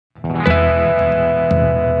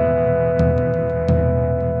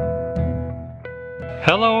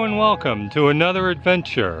Hello and welcome to another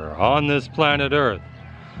adventure on this planet Earth.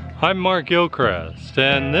 I'm Mark Gilchrist,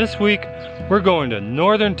 and this week we're going to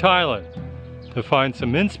northern Thailand to find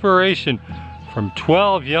some inspiration from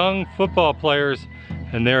 12 young football players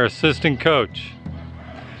and their assistant coach.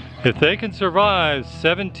 If they can survive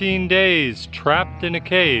 17 days trapped in a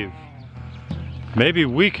cave, maybe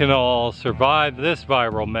we can all survive this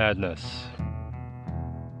viral madness.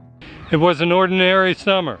 It was an ordinary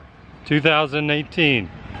summer, 2018.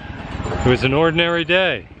 It was an ordinary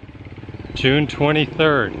day, June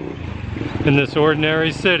 23rd, in this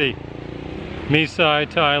ordinary city,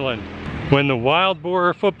 Misai, Thailand, when the Wild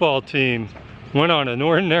Boar football team went on an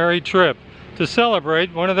ordinary trip to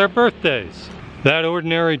celebrate one of their birthdays. That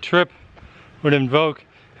ordinary trip would invoke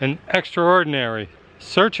an extraordinary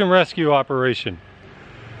search and rescue operation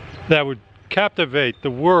that would captivate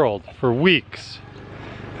the world for weeks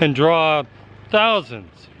and draw thousands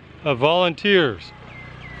of volunteers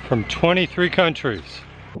from 23 countries.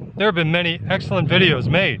 There have been many excellent videos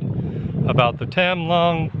made about the Tam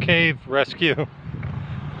Long Cave Rescue,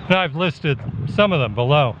 and I've listed some of them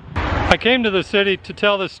below. I came to the city to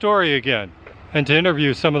tell this story again and to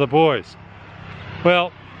interview some of the boys.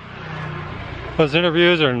 Well, those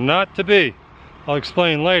interviews are not to be. I'll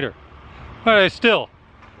explain later. But I still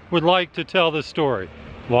would like to tell this story.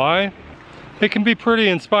 Why? It can be pretty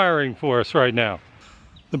inspiring for us right now.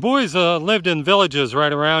 The boys lived in villages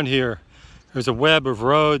right around here. There's a web of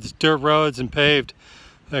roads, dirt roads and paved,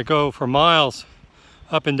 that go for miles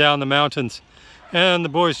up and down the mountains. And the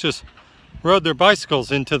boys just rode their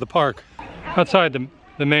bicycles into the park. Outside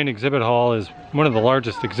the main exhibit hall is one of the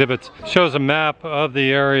largest exhibits. It shows a map of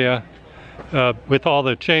the area with all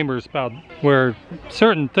the chambers about where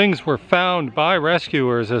certain things were found by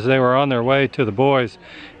rescuers as they were on their way to the boys.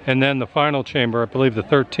 And then the final chamber, I believe the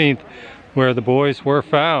 13th, where the boys were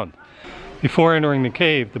found. Before entering the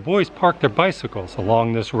cave, the boys parked their bicycles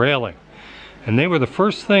along this railing, and they were the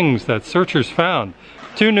first things that searchers found.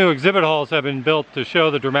 2 new exhibit halls have been built to show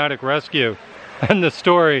the dramatic rescue and the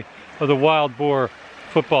story of the Wild Boar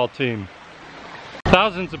football team.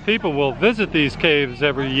 Thousands of people will visit these caves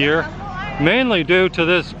every year, mainly due to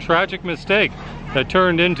this tragic mistake that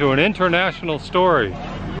turned into an international story.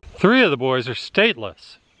 3 of the boys are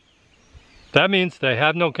stateless. That means they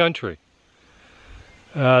have no country.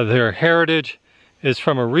 Their heritage is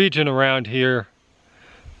from a region around here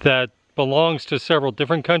that belongs to several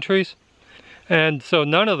different countries, and so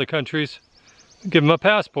none of the countries give them a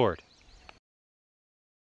passport.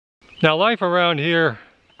 Now, life around here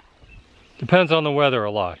depends on the weather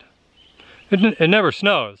a lot. It never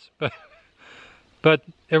snows, but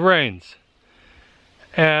it rains,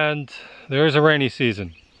 and there is a rainy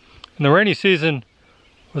season, and the rainy season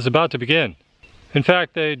was about to begin. In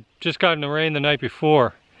fact, they'd just gotten the rain the night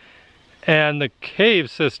before, and the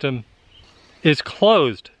cave system is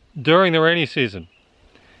closed during the rainy season,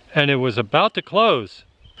 and it was about to close.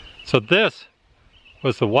 So this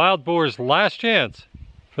was the Wild Boars' last chance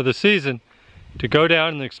for the season to go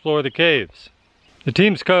down and explore the caves. The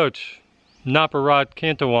team's coach, Naparat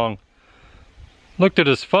Kantawong, looked at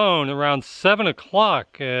his phone around 7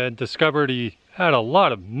 o'clock and discovered he had a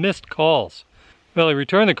lot of missed calls. Well, he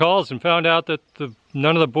returned the calls and found out that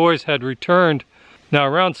none of the boys had returned. Now,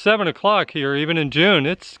 around 7 o'clock here, even in June,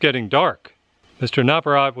 it's getting dark. Mr.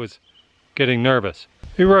 Naparat was getting nervous.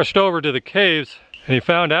 He rushed over to the caves, and he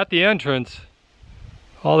found at the entrance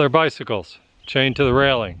all their bicycles chained to the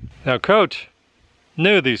railing. Now, Coach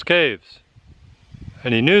knew these caves,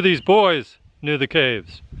 and he knew these boys knew the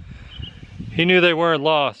caves. He knew they weren't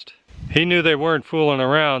lost. He knew they weren't fooling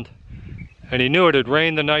around, and he knew it had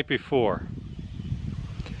rained the night before.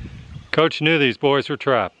 Coach knew these boys were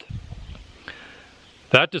trapped.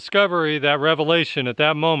 That discovery, that revelation at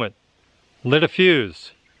that moment, lit a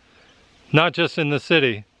fuse, not just in the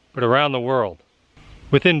city, but around the world.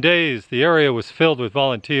 Within days, the area was filled with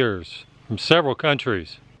volunteers from several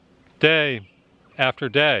countries. Day after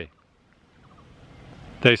day,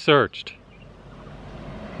 they searched.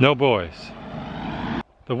 No boys.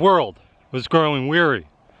 The world was growing weary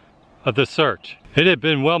of the search. It had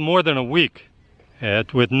been well more than a week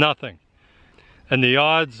with nothing. And the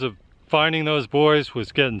odds of finding those boys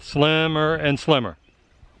was getting slimmer and slimmer.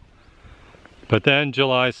 But then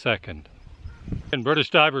July 2nd, and British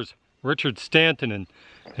divers Richard Stanton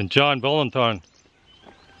and John Volanthorn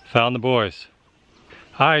found the boys.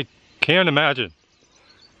 I can't imagine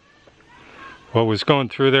what was going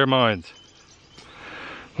through their minds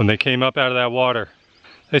when they came up out of that water.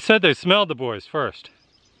 They said they smelled the boys first,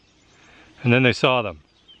 and then they saw them,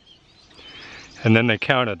 and then they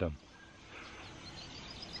counted them.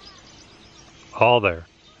 All there.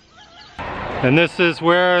 And this is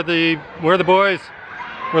where the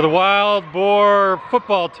Wild Boar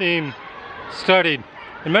football team studied.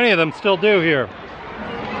 And many of them still do here.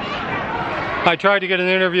 I tried to get an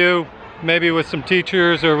interview, maybe with some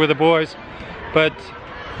teachers or with the boys, but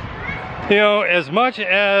you know, as much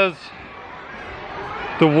as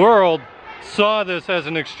the world saw this as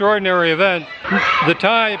an extraordinary event, the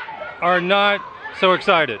Thai are not so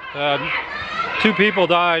excited. 2 people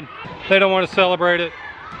died. They don't want to celebrate it.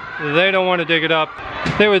 They don't want to dig it up.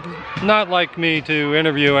 They would not like me to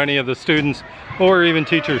interview any of the students or even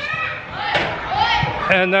teachers.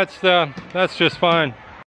 And that's just fine.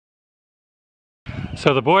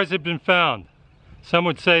 So the boys had been found. Some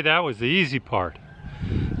would say that was the easy part.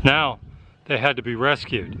 Now they had to be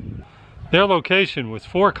rescued. Their location was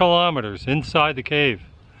 4 kilometers inside the cave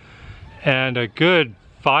and a good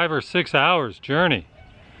 5 or 6 hours journey.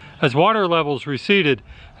 As water levels receded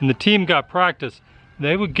and the team got practice,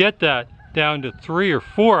 they would get that down to 3 or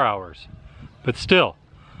 4 hours. But still,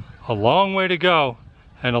 a long way to go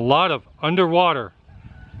and a lot of underwater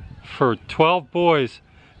for 12 boys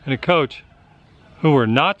and a coach who were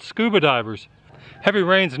not scuba divers. Heavy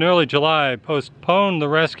rains in early July postponed the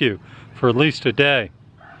rescue for at least a day.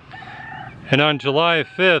 And on July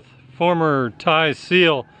 5th, former Thai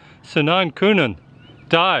SEAL Sanan Kunan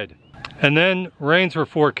died. And then rains were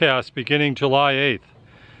forecast beginning July 8th.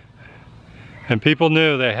 And people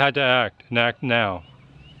knew they had to act, and act now.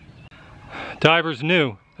 Divers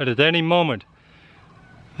knew that at any moment,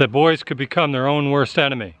 the boys could become their own worst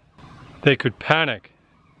enemy. They could panic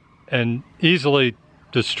and easily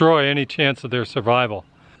destroy any chance of their survival.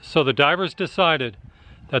 So the divers decided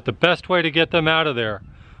that the best way to get them out of there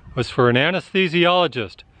was for an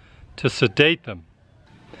anesthesiologist to sedate them.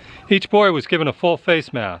 Each boy was given a full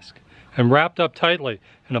face mask and wrapped up tightly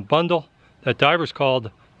in a bundle that divers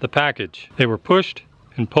called the package. They were pushed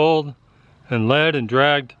and pulled and led and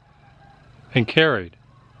dragged and carried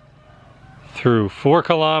through 4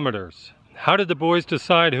 kilometers. How did the boys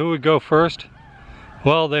decide who would go first?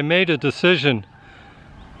 Well, they made a decision,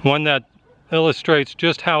 one that illustrates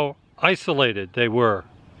just how isolated they were,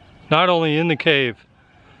 not only in the cave,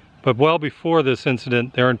 but well before this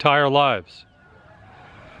incident, their entire lives.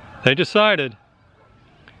 They decided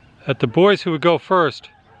that the boys who would go first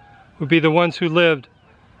would be the ones who lived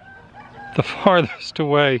the farthest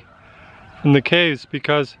away from the caves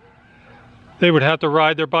because they would have to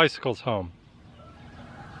ride their bicycles home.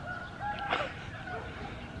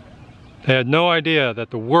 They had no idea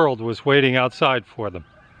that the world was waiting outside for them.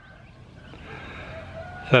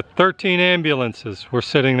 That 13 ambulances were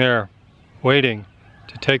sitting there waiting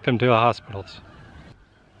to take them to the hospitals.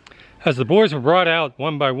 As the boys were brought out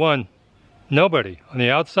one by one, nobody on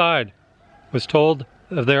the outside was told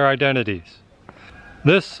of their identities.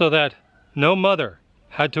 This so that no mother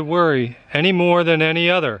had to worry any more than any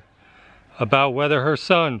other about whether her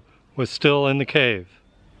son was still in the cave.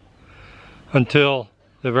 Until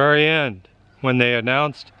the very end, when they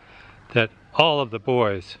announced that all of the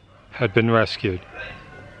boys had been rescued.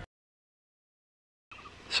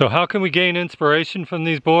 So how can we gain inspiration from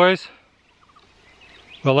these boys?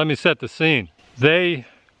 Well, let me set the scene. They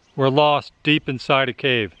were lost deep inside a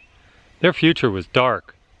cave. Their future was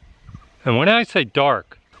dark. And when I say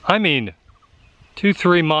dark, I mean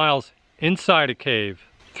 2-3 miles inside a cave,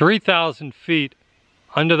 3,000 feet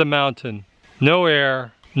under the mountain, no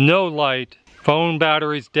air, no light, phone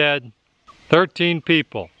batteries dead, 13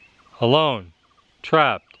 people, alone,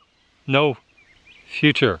 trapped, no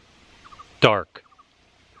future, dark.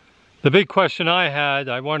 The big question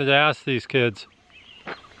I wanted to ask these kids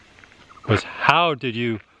was, how did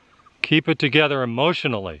you keep it together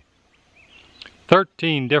emotionally?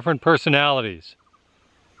 13 different personalities,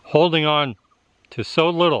 holding on to so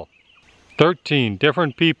little. 13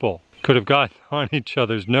 different people could have gotten on each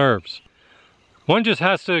other's nerves. One just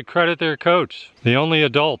has to credit their coach, the only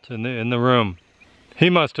adult in the room. He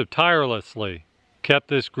must have tirelessly kept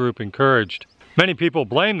this group encouraged. Many people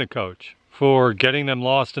blame the coach for getting them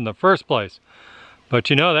lost in the first place. But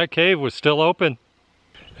you know, that cave was still open.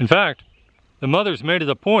 In fact, the mothers made it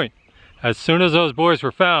a point, as soon as those boys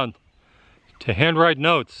were found, to handwrite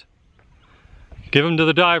notes, give them to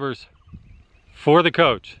the divers for the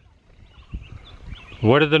coach.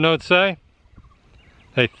 What did the notes say?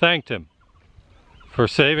 They thanked him for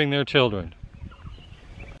saving their children.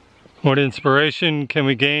 What inspiration can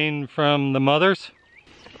we gain from the mothers?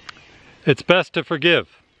 It's best to forgive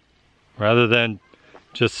rather than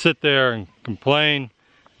just sit there and complain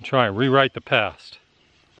and try and rewrite the past.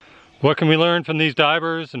 What can we learn from these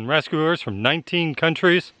divers and rescuers from 19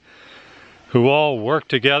 countries who all work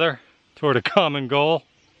together toward a common goal?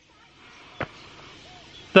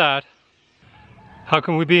 That How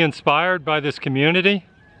can we be inspired by this community?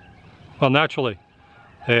 Well, naturally,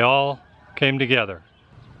 they all came together.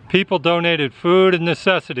 People donated food and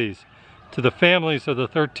necessities to the families of the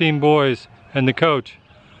 13 boys and the coach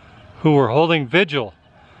who were holding vigil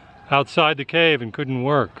outside the cave and couldn't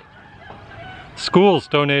work. Schools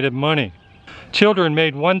donated money. Children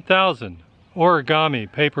made 1,000 origami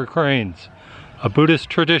paper cranes, a Buddhist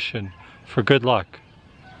tradition for good luck.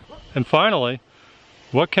 And finally,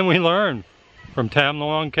 what can we learn from Tham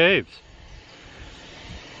Luang Caves?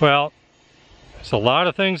 Well, there's a lot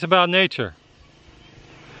of things about nature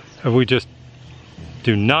that we just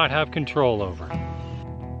do not have control over.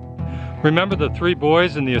 Remember the 3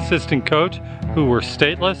 boys and the assistant coach who were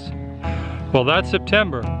stateless? Well, that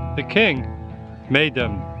September, the king made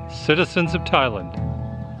them citizens of Thailand.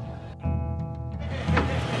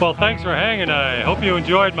 Well, thanks for hanging. I hope you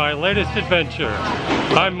enjoyed my latest adventure.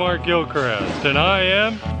 I'm Mark Gilchrist, and I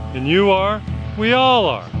am, and you are, we all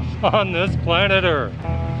are, on this planet Earth.